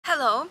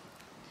Hello!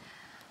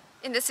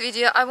 In this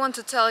video I want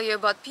to tell you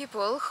about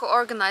people who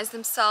organize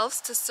themselves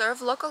to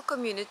serve local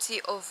community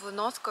of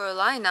North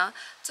Carolina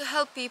to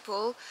help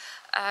people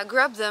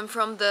grab them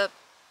from the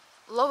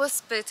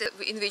lowest pit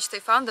in which they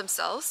found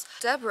themselves.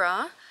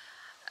 Deborah,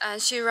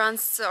 and she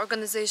runs an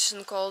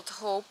organization called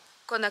Hope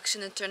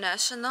Connection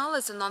International.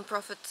 It's a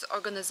non-profit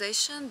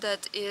organization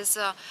that is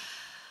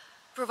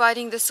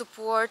providing the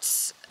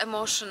support,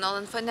 emotional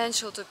and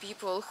financial, to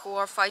people who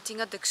are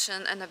fighting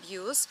addiction and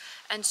abuse,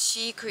 and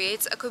she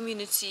creates a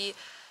community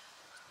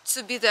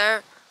to be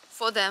there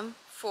for them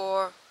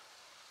for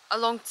a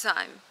long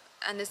time.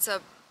 And it's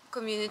a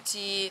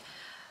community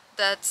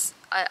that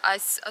I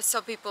saw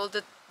people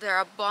that they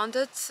are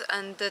bonded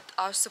and that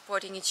are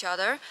supporting each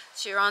other.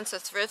 She runs a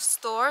thrift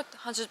store.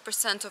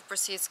 100% of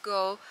proceeds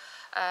go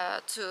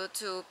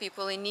to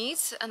people in need,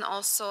 and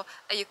also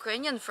a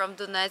Ukrainian from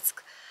Donetsk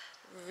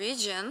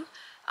region.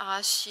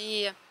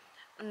 She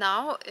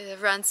now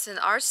runs an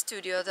art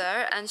studio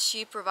there, and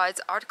she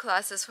provides art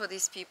classes for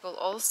these people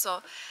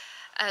also,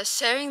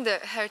 sharing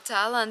her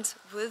talent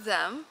with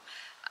them.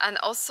 And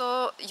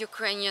also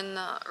Ukrainian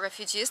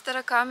refugees that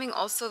are coming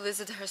also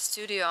visit her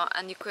studio,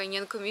 and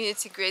Ukrainian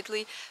community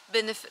greatly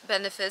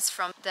benefits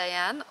from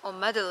Diane or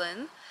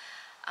Madeline.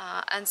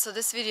 And so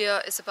this video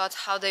is about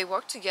how they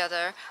work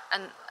together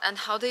and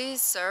how they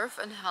serve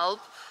and help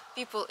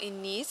people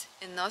in need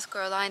in North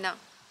Carolina.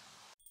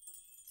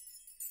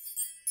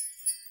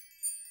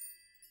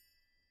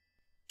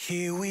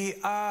 Here we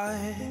are,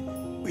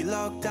 we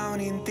locked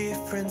down in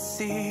different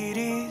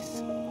cities,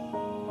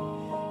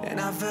 and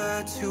our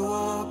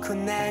virtual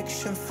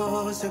connection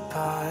falls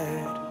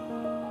apart.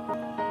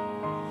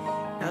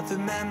 Now the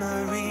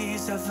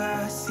memories of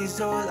us is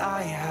all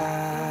I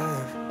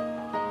have.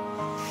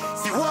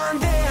 See, one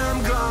day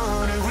I'm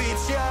gonna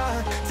reach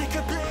ya, take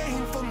a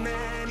plane for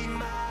many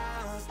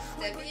miles.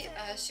 Debbie,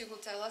 she will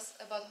tell us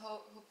about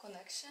Hope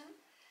Connection,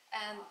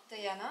 and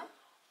Diana,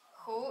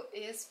 who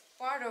is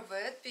part of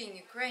it, being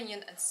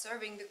Ukrainian and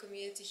serving the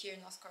community here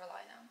in North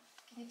Carolina.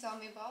 Can you tell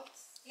me about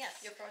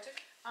your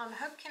project?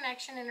 Hope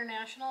Connection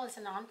International is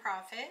a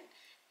nonprofit,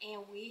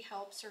 and we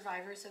help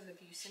survivors of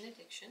abuse and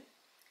addiction.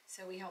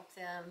 So we help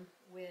them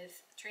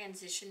with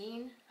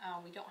transitioning.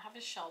 We don't have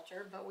a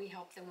shelter, but we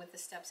help them with the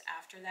steps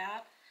after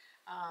that,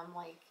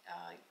 like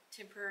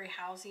temporary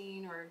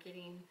housing or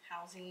getting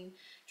housing,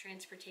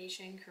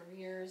 transportation,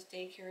 careers,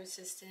 daycare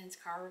assistance,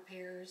 car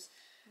repairs.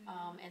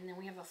 And then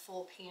we have a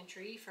full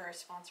pantry for our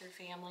sponsored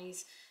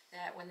families,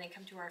 that when they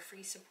come to our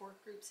free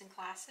support groups and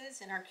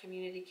classes in our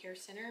community care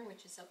center,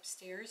 which is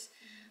upstairs,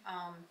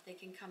 they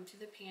can come to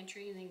the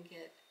pantry and then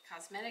get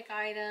cosmetic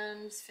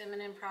items,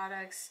 feminine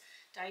products,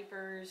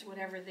 diapers,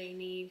 whatever they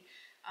need,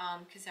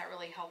 because that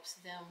really helps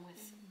them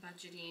with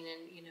budgeting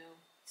and, you know,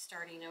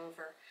 starting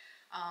over.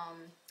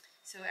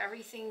 So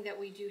everything that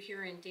we do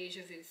here in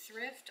Deja Vu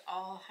Thrift,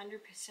 all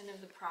 100%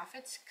 of the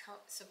profits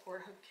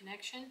support Hope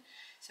Connection.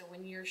 So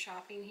when you're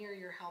shopping here,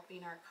 you're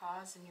helping our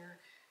cause, and you're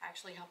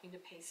actually helping to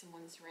pay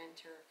someone's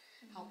rent or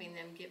helping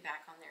them get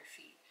back on their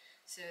feet.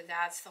 So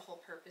that's the whole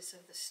purpose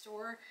of the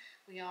store.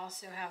 We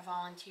also have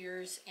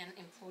volunteers and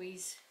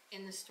employees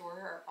in the store,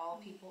 are all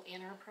people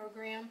in our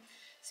program.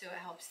 So it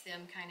helps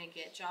them kind of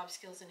get job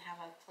skills and have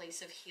a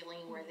place of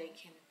healing where they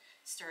can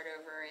start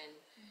over and,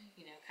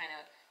 you know, kind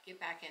of get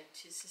back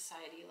into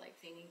society like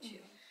they need to.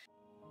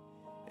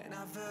 And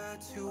our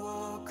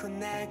virtual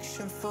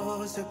connection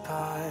falls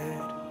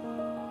apart.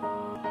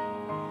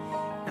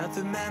 Now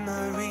the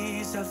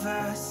memories of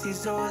us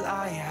is all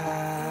I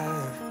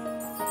have.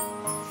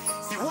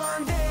 See,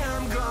 one day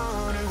I'm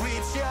gonna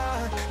reach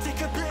ya, take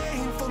a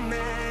plane for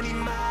many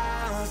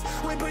miles.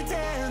 We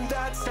pretend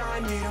that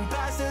time didn't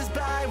pass us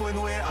by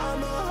when we're on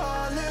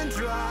Mulholland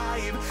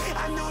Drive.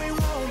 I know it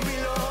won't be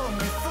long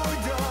before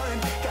dawn.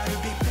 Gotta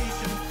be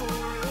patient for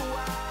a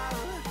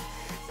while.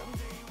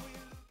 Someday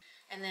we'll...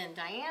 And then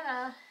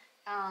Diana,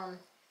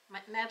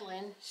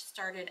 Madeline,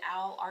 started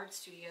Owl Art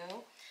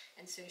Studio,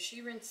 and so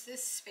she rents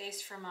this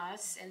space from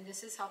us, and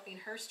this is helping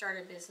her start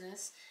a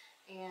business.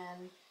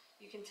 And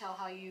you can tell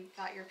how you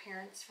got your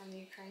parents from the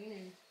Ukraine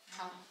and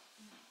how.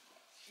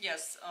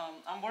 Yes,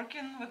 I'm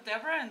working with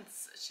Deborah, and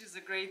she's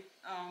a great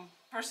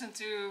person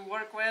to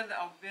work with.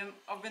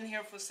 I've been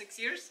here for 6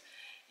 years,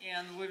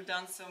 and we've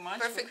done so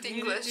much Perfect for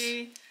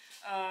community,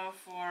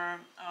 for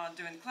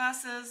doing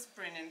classes,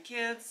 bringing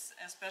kids,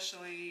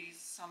 especially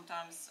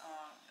sometimes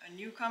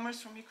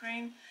newcomers from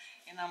Ukraine.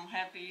 And I'm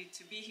happy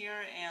to be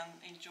here and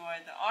enjoy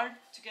the art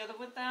together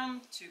with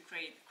them, to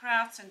create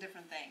crafts and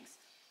different things.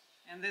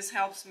 And this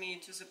helps me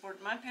to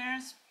support my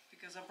parents,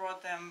 because I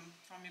brought them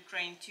from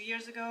Ukraine 2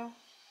 years ago.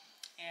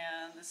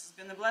 And this has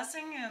been a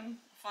blessing and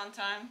a fun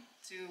time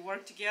to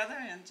work together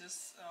and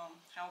just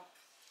help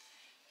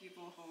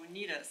people who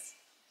need us.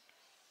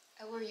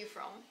 Where are you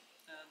from?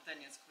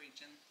 Donetsk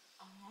region.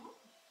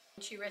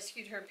 She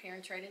rescued her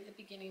parents right at the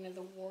beginning of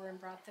the war and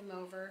brought them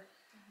over.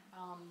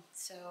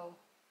 So,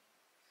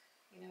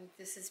 you know,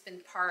 this has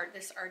been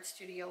this art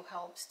studio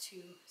helps to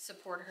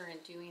support her in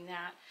doing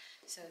that.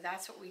 So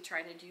that's what we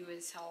try to do,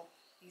 is help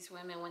these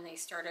women, when they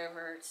start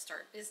over,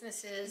 start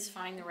businesses,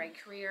 find the right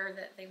career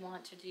that they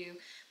want to do.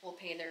 We'll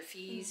pay their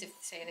fees if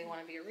say they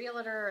want to be a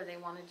realtor or they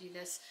want to do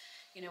this.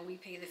 You know, we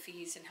pay the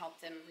fees and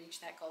help them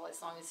reach that goal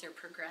as long as they're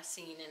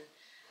progressing and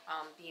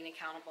being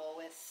accountable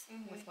with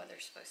what they're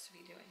supposed to be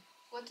doing.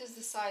 What is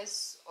the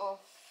size of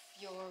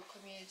your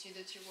community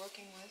that you're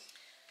working with?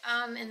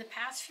 In the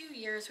past few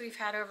years, we've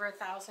had over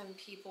 1,000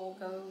 people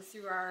go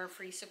through our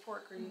free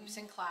support groups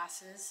and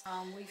classes.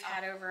 We've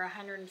had over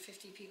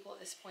 150 people at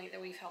this point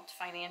that we've helped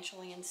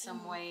financially in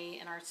some way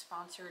in our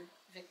sponsored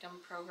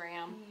victim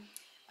program.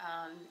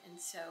 And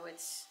so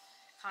it's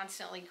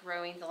constantly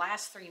growing. The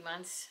last 3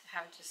 months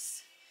have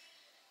just,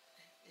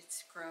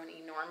 it's grown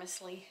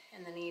enormously,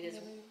 and the need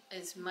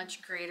is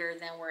much greater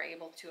than we're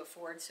able to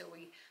afford, so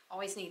we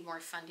always need more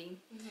funding.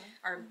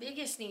 Our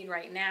biggest need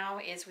right now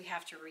is we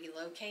have to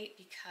relocate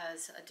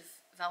because a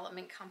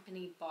development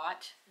company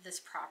bought this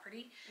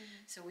property.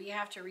 So we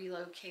have to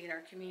relocate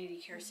our community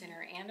care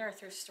center and our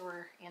thrift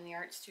store and the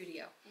art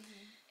studio.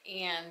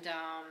 And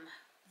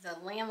the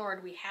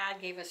landlord we had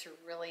gave us a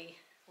really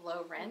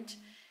low rent,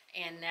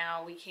 and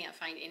now we can't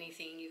find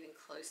anything even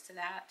close to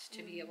that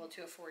to be able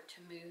to afford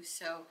to move.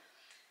 So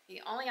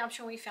the only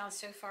option we found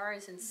so far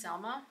is in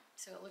Selma,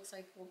 so it looks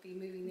like we'll be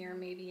moving there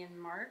maybe in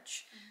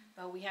March,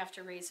 but we have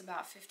to raise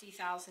about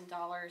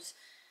 $50,000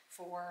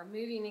 for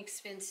moving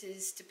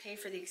expenses. To pay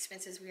for the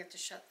expenses, we have to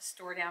shut the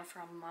store down for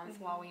a month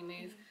while we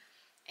move,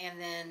 and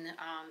then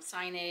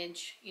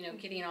signage, you know,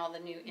 getting all the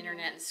new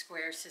internet and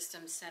square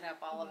systems set up,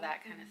 all of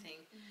that kind of thing.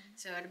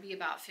 So it'll be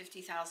about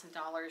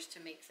 $50,000 to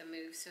make the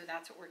move, so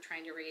that's what we're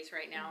trying to raise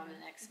right now in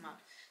the next month.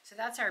 So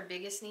that's our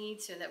biggest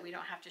need, so that we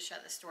don't have to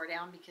shut the store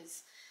down,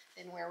 because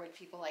then where would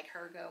people like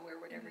her go? Where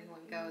would everyone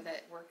go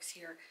that works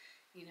here?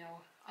 You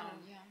know.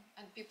 Yeah,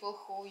 and people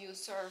who you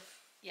serve,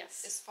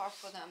 Yes. is far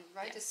for them,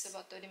 right? Yes. It's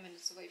about 30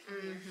 minutes away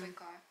from here by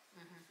car.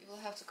 You will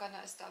have to kind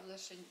of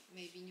establish a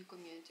maybe new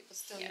community, but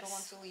still you don't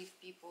want Yes. to leave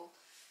people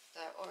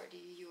that already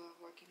you are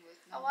working with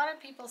now. A lot of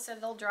people said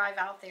they'll drive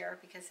out there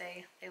because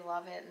they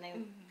love it,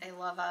 and they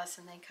love us,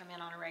 and they come in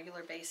on a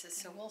regular basis.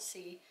 So we'll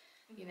see.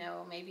 You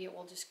know, maybe it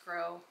will just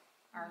grow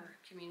our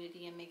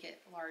community and make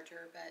it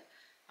larger, but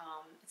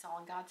it's all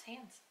in God's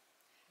hands.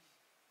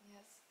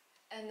 Yes.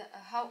 And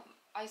how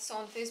I saw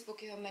on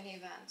Facebook you have many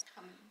events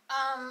coming.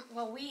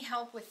 Well, we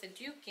help with the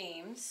Duke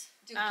games.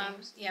 Duke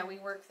games. Yeah, we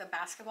work the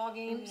basketball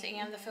games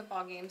and the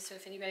football games. So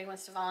if anybody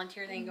wants to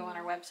volunteer, they can go on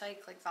our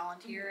website, click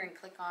volunteer, and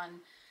click on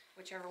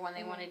whichever one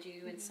they want to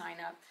do and sign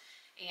up.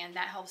 And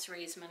that helps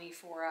raise money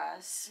for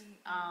us.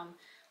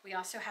 We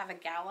also have a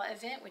gala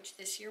event, which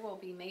this year will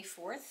be May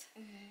 4th,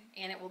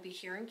 and it will be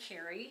here in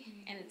Cary,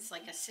 and it's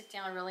like a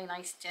sit-down, really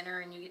nice dinner,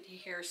 and you get to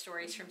hear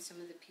stories from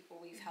some of the people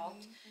we've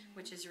helped,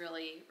 which is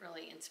really,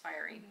 really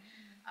inspiring.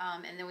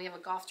 And then we have a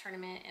golf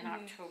tournament in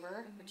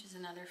October, which is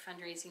another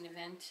fundraising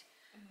event.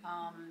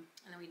 And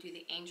then we do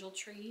the angel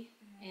tree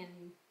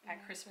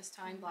at Christmas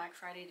time, Black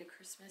Friday to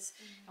Christmas,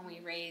 and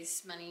we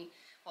raise money.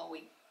 Well,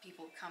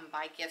 people come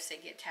buy gifts, they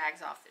get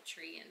tags off the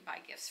tree and buy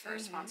gifts for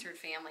sponsored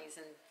families,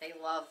 and they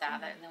love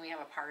that. And then we have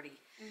a party,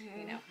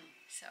 you know.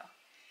 So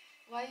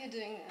Why are you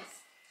doing this?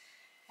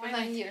 For Why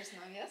 9 years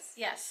now, yes?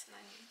 yes,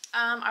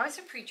 9 years. I was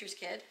a preacher's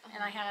kid,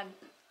 and I had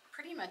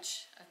pretty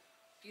much a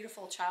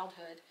beautiful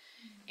childhood.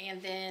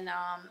 And then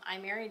I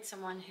married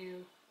someone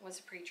who was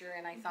a preacher,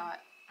 and I thought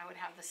I would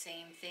have the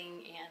same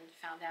thing, and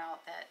found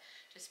out that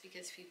just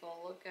because people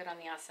look good on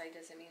the outside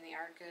doesn't mean they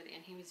are good.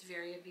 And he was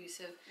very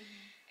abusive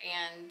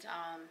and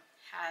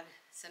had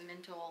some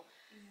mental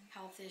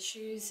health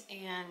issues,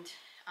 and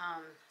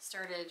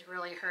started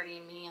really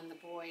hurting me and the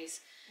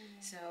boys.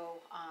 So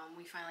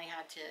we finally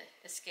had to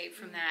escape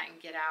from that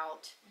and get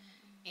out.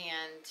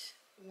 And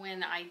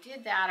when I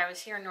did that, I was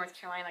here in North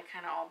Carolina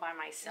kind of all by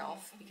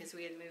myself because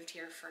we had moved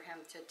here for him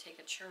to take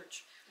a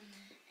church.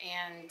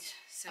 And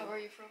so Where are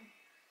you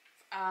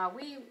from?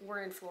 we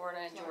were in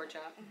Florida and Georgia.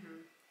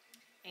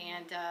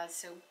 And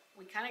so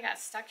we kind of got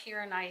stuck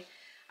here, and I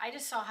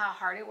just saw how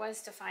hard it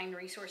was to find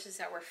resources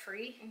that were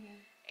free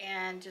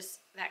and just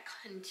that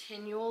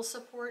continual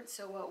support.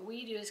 So what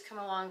we do is come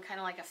along kind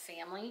of like a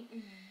family,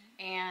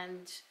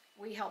 and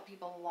we help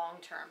people long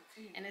term.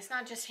 And it's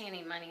not just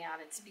handing money out,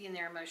 it's being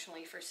there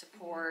emotionally for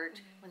support.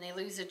 When they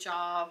lose a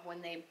job,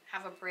 when they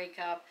have a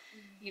breakup,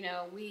 you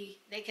know,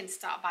 they can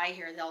stop by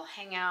here, they'll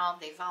hang out,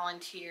 they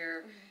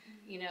volunteer,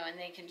 you know, and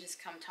they can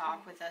just come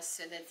talk with us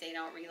so that they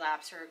don't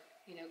relapse or,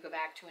 you know, go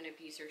back to an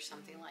abuser or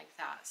something like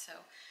that. So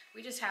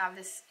we just have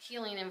this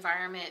healing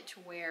environment to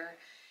where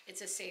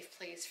it's a safe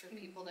place for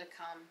people to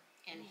come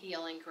and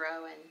heal and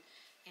grow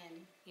and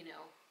you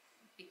know,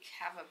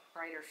 have a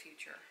brighter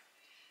future.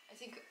 I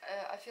think,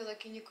 I feel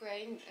like in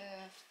Ukraine,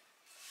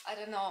 I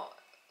don't know,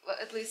 well,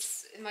 at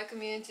least in my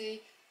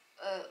community,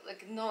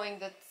 like knowing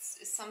that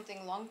it's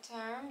something long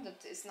term,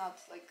 that is not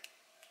like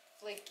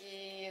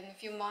flaky in a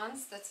few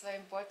months, that's very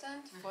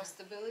important for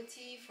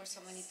stability, for so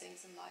many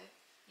things in life.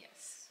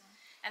 Yes.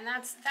 And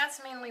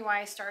that's mainly why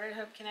I started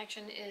Hope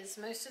Connection. Is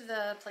most of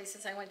the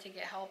places I went to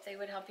get help, they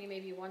would help you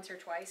maybe once or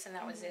twice, and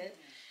that was it.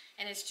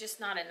 And it's just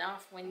not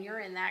enough when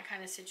you're in that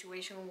kind of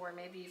situation where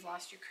maybe you've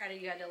lost your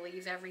credit, you had to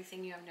leave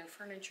everything, you have no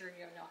furniture,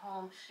 you have no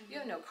home, you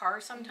have no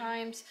car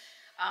sometimes,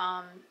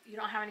 you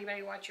don't have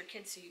anybody to watch your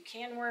kids so you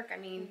can work. I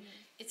mean,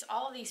 it's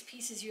all of these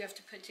pieces you have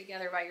to put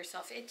together by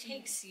yourself. It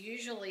takes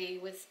usually,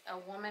 with a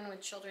woman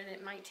with children,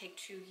 it might take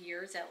 2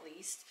 years at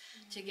least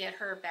to get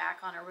her back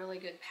on a really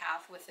good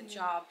path with a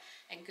job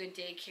and good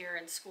daycare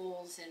and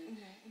schools and,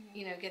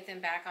 you know, get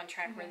them back on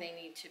track where they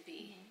need to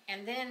be.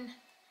 And then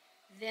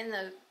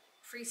the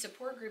free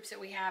support groups that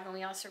we have, and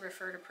we also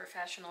refer to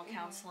professional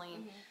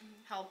counseling,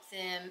 help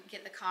them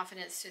get the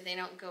confidence so they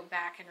don't go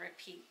back and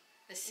repeat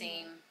the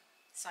same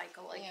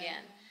cycle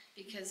again.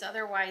 Because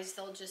otherwise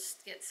they'll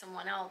just get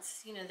someone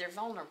else, you know, they're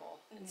vulnerable,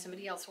 and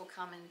somebody else will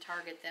come and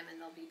target them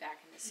and they'll be back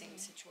in the same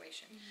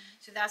situation.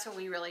 So that's what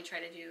we really try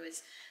to do,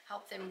 is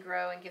help them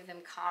grow and give them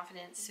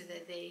confidence so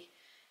that they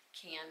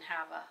can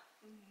have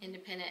a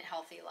independent,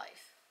 healthy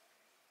life.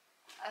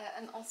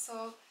 And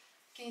also,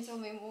 can you tell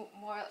me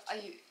more?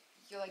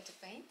 You like to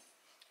paint?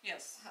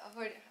 Yes.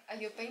 Are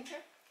you a painter?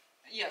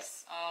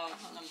 Yes,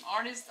 I'm an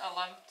artist. I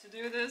love to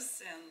do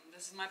this, and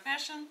this is my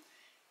passion,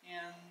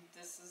 and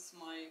this is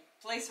my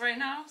place right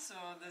now. So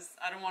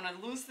I don't want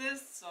to lose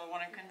this. So I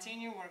want to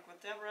continue work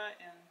with Deborah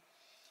and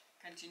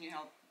continue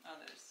help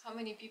others. How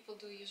many people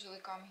do usually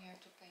come here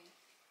to paint?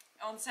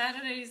 On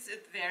Saturdays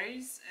it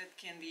varies. It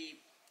can be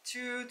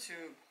 2 to,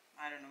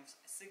 I don't know,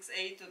 6,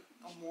 8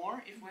 or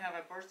more. If we have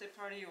a birthday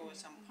party or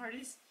some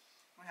parties,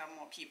 we have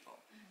more people.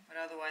 But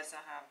otherwise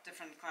I have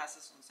different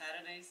classes on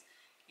Saturdays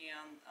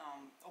and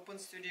open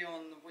studio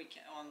on the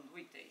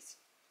weekdays.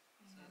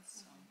 So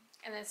it's,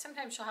 And then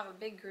sometimes she'll have a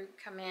big group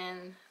come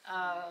in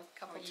a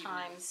couple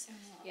times.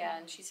 Yeah,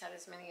 and she's had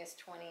as many as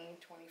 20,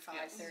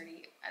 25,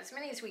 30, as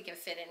many as we can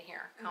fit in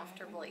here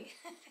comfortably.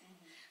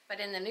 But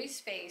in the new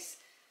space,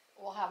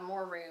 we'll have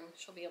more room.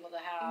 She'll be able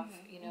to have,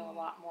 you know, a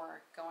lot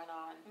more going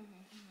on.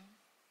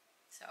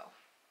 So,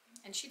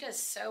 and she does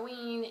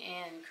sewing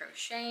and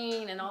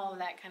crocheting and all of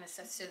that kind of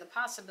stuff. So the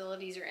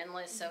possibilities are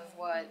endless of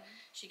what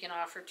she can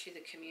offer to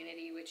the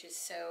community, which is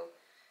so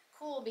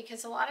cool,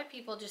 because a lot of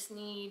people just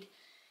need,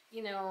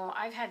 you know,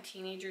 I've had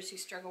teenagers who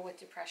struggle with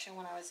depression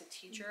when I was a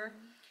teacher,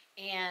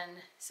 and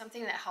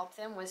something that helped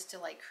them was to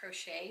like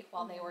crochet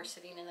while they were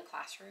sitting in the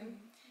classroom.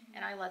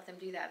 And I let them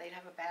do that. They'd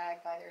have a bag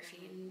by their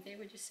feet and they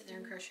would just sit there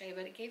and crochet,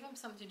 but it gave them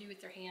something to do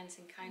with their hands,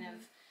 and kind of,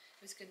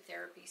 it was good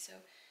therapy. So,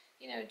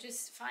 you know,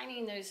 just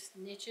finding those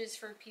niches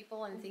for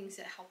people and things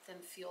that help them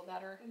feel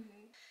better.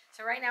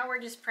 So right now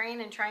we're just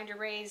praying and trying to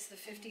raise the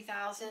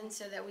 50,000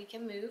 so that we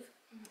can move.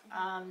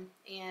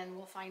 And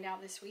we'll find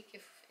out this week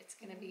if it's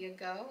going to be a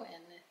go,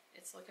 and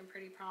it's looking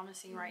pretty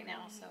promising right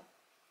now. So,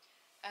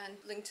 and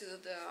link to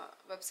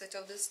the website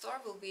of the store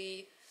will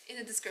be in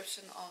the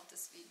description of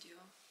this video.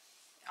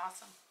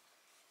 awesome.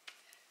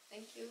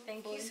 Thank you.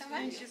 Thank you so much.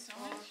 Thank you so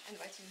much. For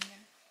inviting me here.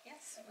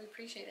 Yes, we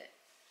appreciate it.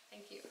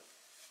 Thank you.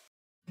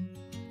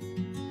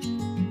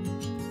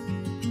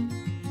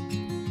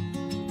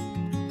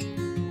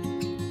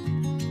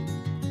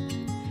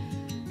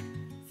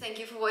 Thank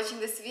you for watching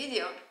this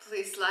video.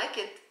 Please like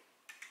it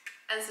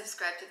and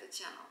subscribe to the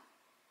channel.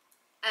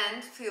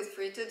 And feel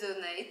free to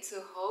donate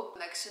to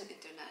Connection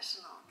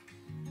International.